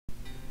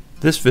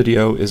This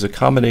video is a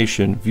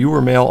combination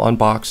viewer mail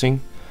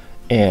unboxing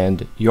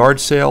and yard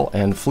sale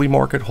and flea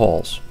market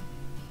hauls.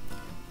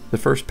 The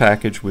first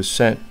package was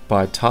sent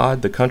by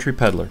Todd the Country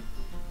Peddler.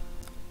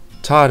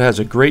 Todd has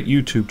a great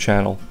YouTube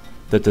channel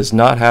that does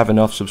not have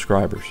enough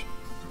subscribers.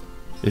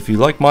 If you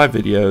like my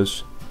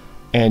videos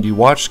and you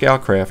watch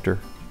Scoutcrafter,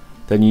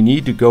 then you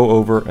need to go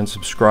over and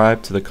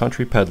subscribe to the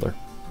Country Peddler.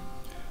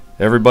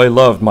 Everybody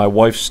loved my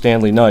wife's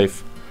Stanley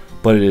knife,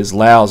 but it is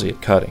lousy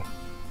at cutting.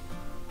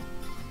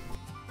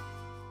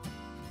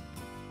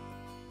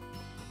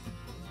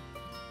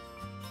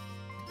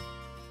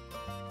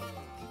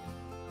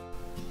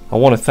 I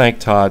want to thank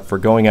Todd for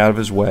going out of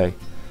his way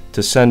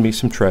to send me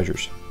some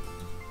treasures.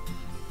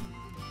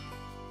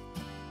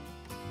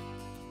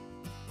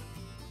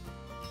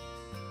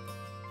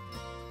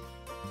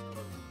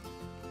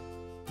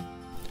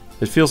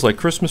 It feels like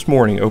Christmas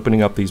morning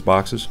opening up these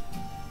boxes.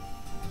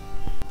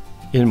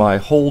 In my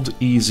Hold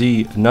EZ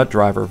nut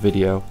driver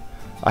video,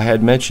 I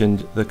had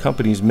mentioned the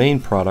company's main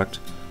product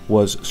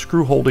was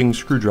screw-holding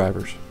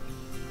screwdrivers.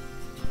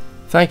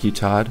 Thank you,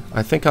 Todd.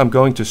 I think I'm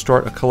going to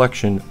start a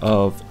collection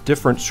of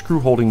different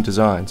screw-holding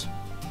designs.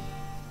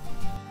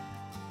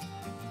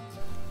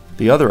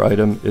 The other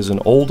item is an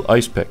old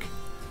ice pick.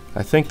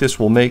 I think this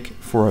will make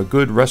for a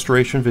good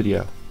restoration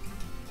video.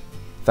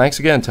 Thanks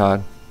again,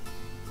 Todd.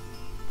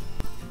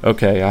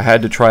 Okay, I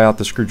had to try out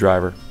the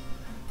screwdriver.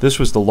 This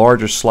was the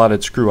largest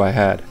slotted screw I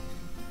had.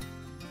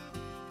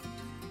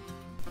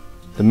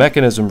 The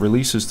mechanism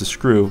releases the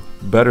screw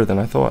better than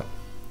I thought.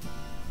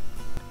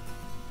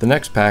 The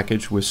next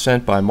package was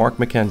sent by Mark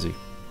McKenzie.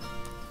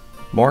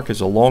 Mark is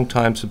a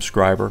longtime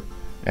subscriber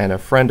and a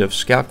friend of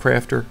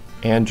Scoutcrafter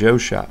and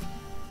Joe's shop.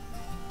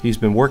 He's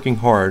been working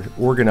hard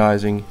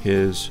organizing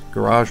his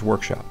garage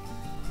workshop.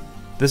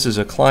 This is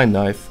a Klein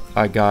knife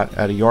I got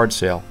at a yard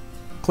sale.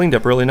 Cleaned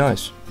up really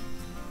nice.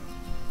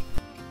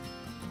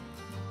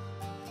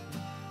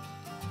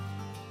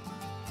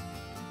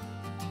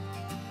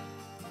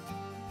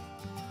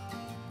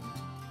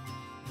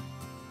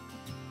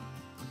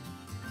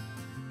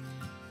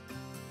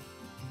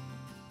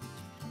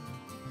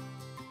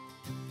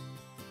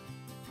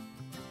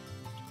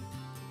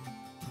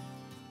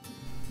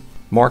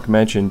 Mark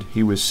mentioned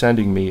he was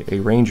sending me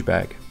a range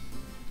bag.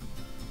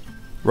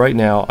 Right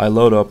now I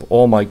load up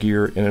all my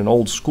gear in an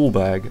old school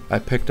bag I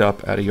picked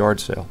up at a yard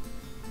sale.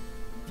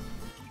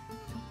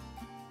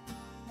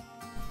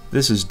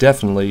 This is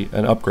definitely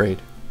an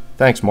upgrade.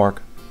 Thanks,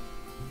 Mark.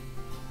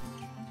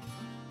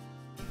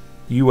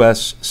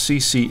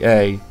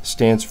 USCCA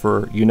stands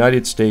for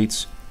United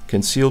States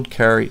Concealed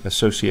Carry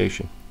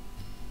Association.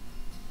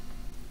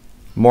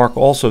 Mark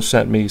also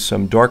sent me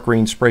some dark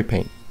green spray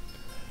paint.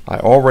 I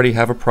already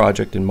have a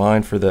project in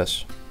mind for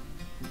this.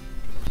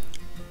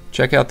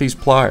 Check out these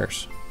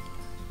pliers.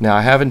 Now,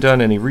 I haven't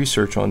done any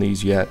research on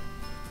these yet,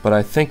 but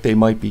I think they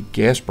might be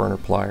gas burner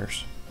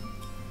pliers.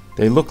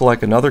 They look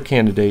like another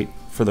candidate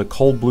for the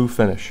cold blue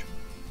finish.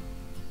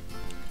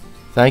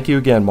 Thank you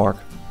again, Mark.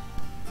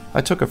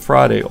 I took a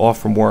Friday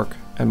off from work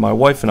and my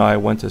wife and I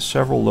went to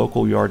several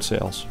local yard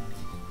sales.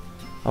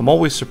 I'm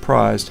always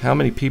surprised how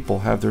many people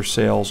have their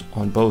sales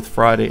on both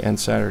Friday and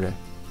Saturday.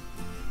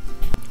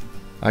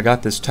 I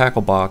got this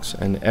tackle box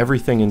and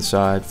everything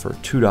inside for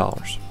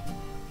 $2.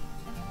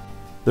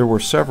 There were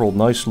several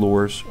nice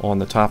lures on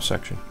the top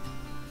section.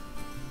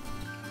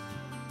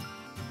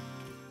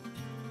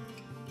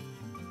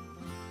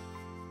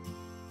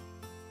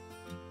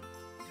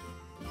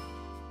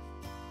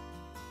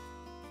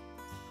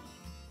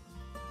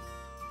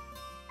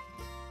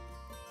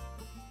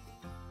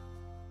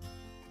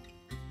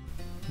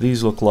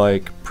 These look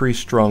like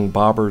pre-strung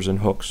bobbers and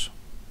hooks.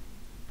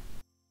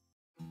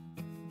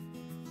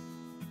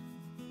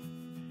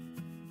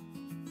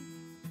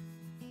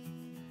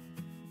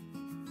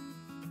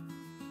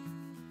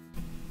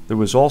 There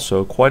was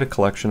also quite a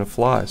collection of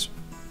flies.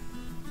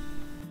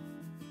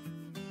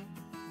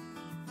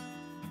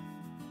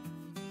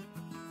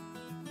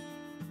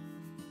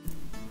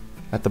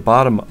 At the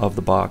bottom of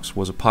the box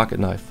was a pocket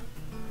knife.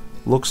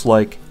 Looks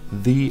like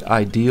the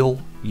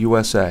Ideal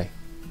USA.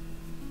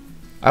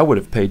 I would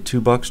have paid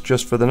 $2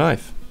 just for the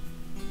knife.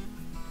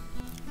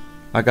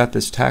 I got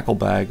this tackle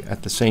bag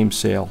at the same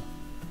sale.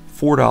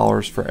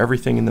 $4 for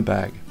everything in the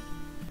bag.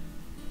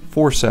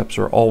 Forceps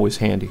are always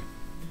handy.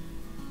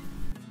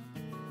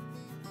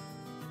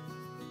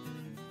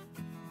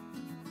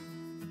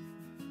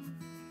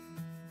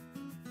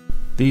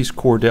 These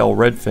Cordell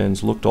red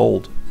fins looked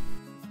old.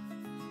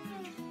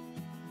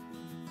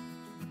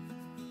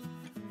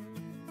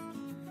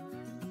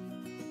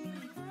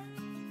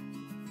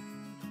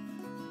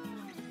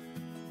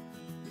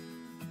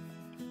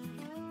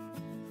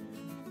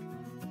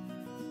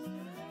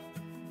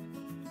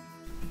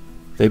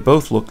 They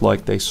both looked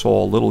like they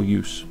saw little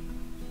use.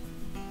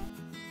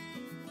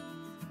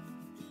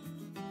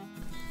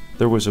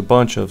 There was a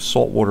bunch of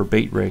saltwater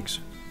bait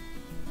rigs.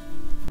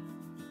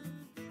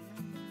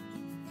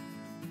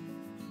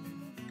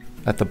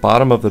 At the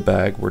bottom of the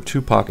bag were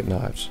two pocket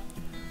knives.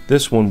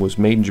 This one was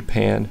made in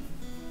Japan.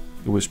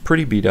 It was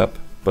pretty beat up,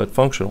 but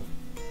functional.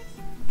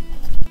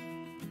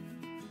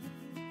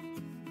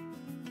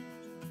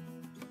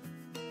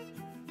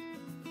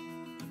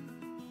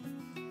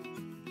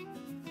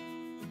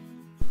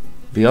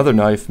 The other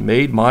knife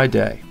made my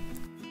day.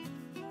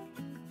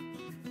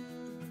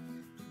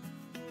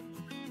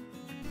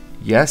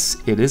 Yes,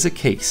 it is a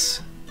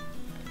case.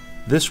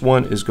 This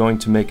one is going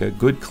to make a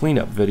good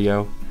cleanup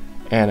video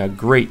and a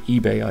great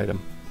eBay item.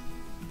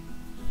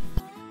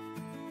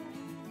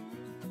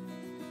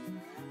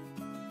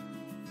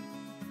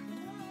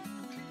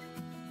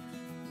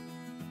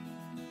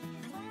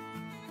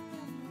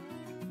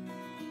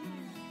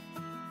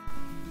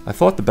 I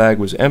thought the bag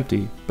was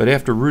empty, but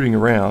after rooting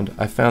around,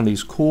 I found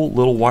these cool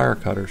little wire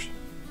cutters.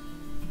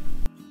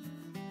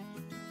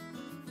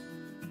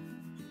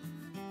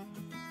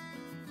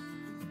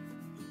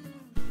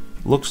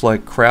 Looks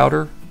like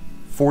Crowder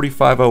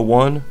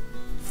 4501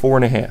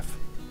 4.5.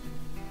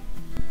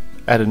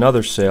 At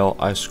another sale,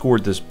 I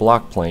scored this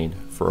block plane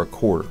for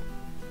 $1.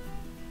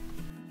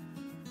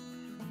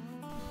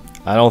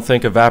 I don't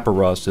think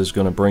Evaporust is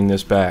going to bring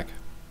this back.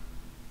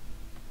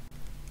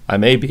 I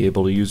may be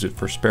able to use it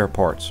for spare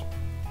parts.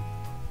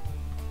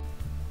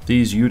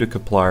 These Utica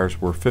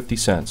pliers were 50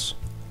 cents.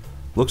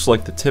 Looks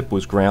like the tip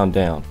was ground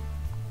down.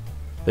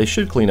 They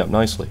should clean up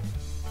nicely.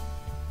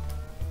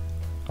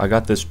 I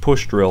got this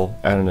push drill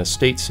at an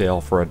estate sale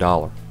for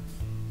 $1.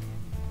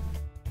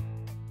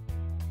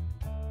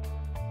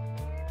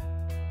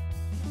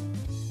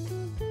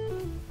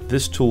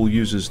 This tool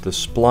uses the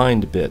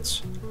splined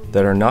bits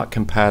that are not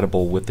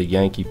compatible with the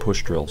Yankee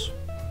push drills.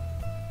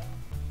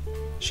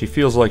 She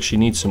feels like she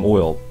needs some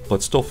oil,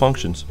 but still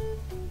functions.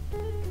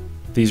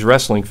 These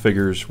wrestling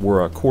figures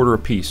were $1 a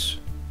piece.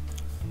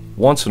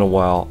 Once in a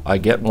while, I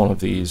get one of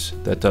these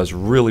that does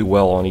really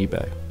well on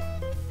eBay.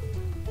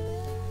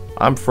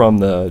 I'm from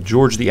the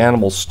George the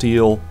Animal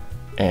Steele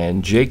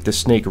and Jake the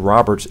Snake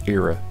Roberts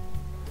era,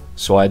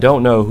 so I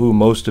don't know who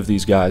most of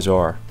these guys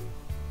are.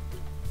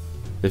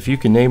 If you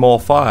can name all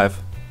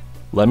 5,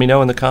 let me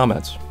know in the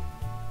comments.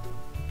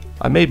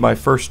 I made my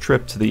first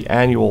trip to the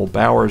annual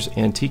Bowers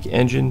Antique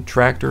Engine,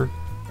 Tractor,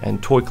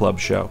 and Toy Club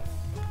show.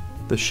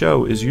 The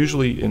show is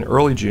usually in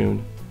early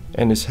June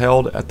and is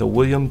held at the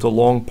William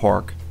DeLong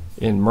Park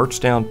in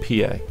Mertztown,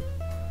 PA,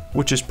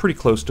 which is pretty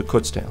close to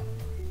Kutztown.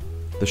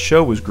 The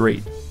show was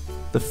great.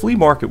 The flea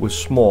market was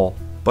small,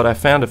 but I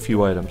found a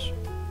few items.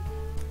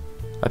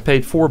 I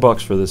paid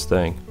 $4 for this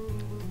thing.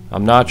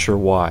 I'm not sure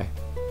why.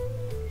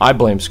 I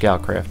blame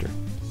Scoutcrafter.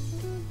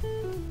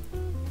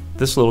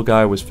 This little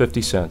guy was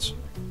 50 cents.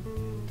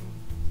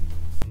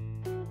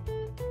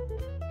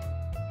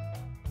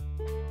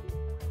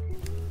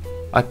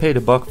 I paid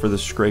 $1 for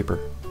this scraper.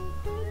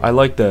 I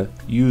like the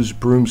use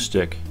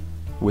broomstick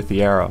with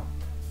the arrow.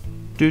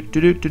 Do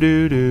do do do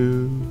do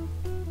do.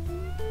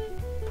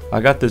 I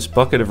got this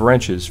bucket of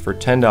wrenches for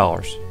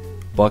 $10,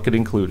 bucket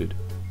included.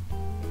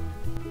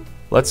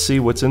 Let's see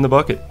what's in the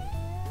bucket.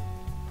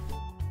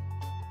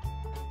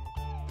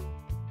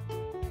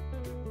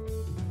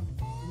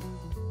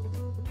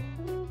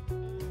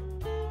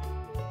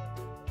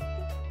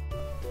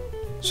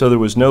 So there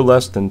was no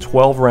less than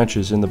 12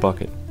 wrenches in the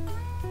bucket.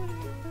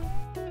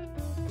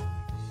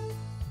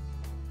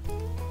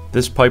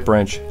 This pipe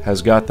wrench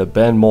has got the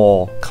Ben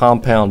Mall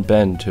compound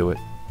bend to it.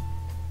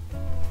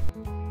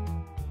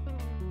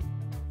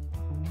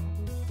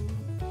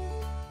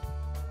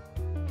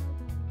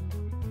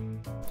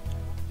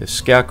 If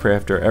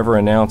Scoutcrafter ever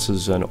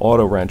announces an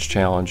auto wrench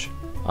challenge,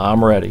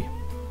 I'm ready.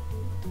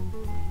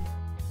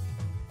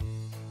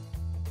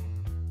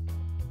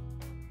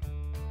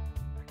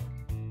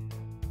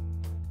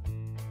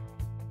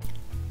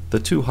 The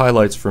two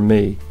highlights for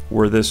me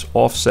were this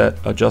offset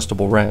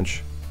adjustable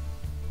wrench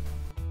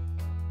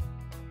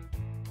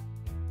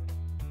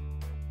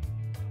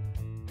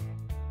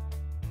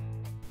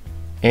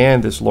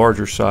and this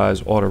larger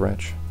size auto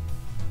wrench.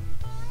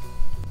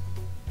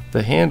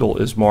 The handle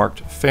is marked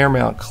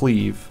Fairmount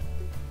Cleve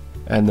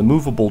and the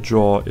movable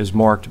jaw is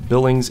marked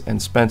Billings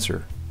and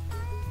Spencer.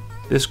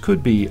 This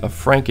could be a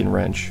Franken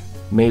wrench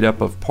made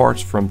up of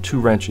parts from 2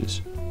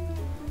 wrenches.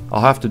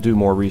 I'll have to do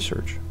more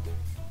research.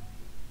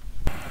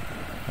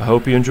 I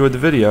hope you enjoyed the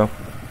video.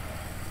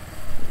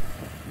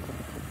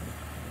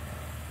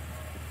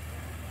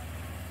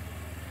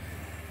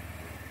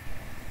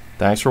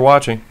 Thanks for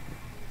watching.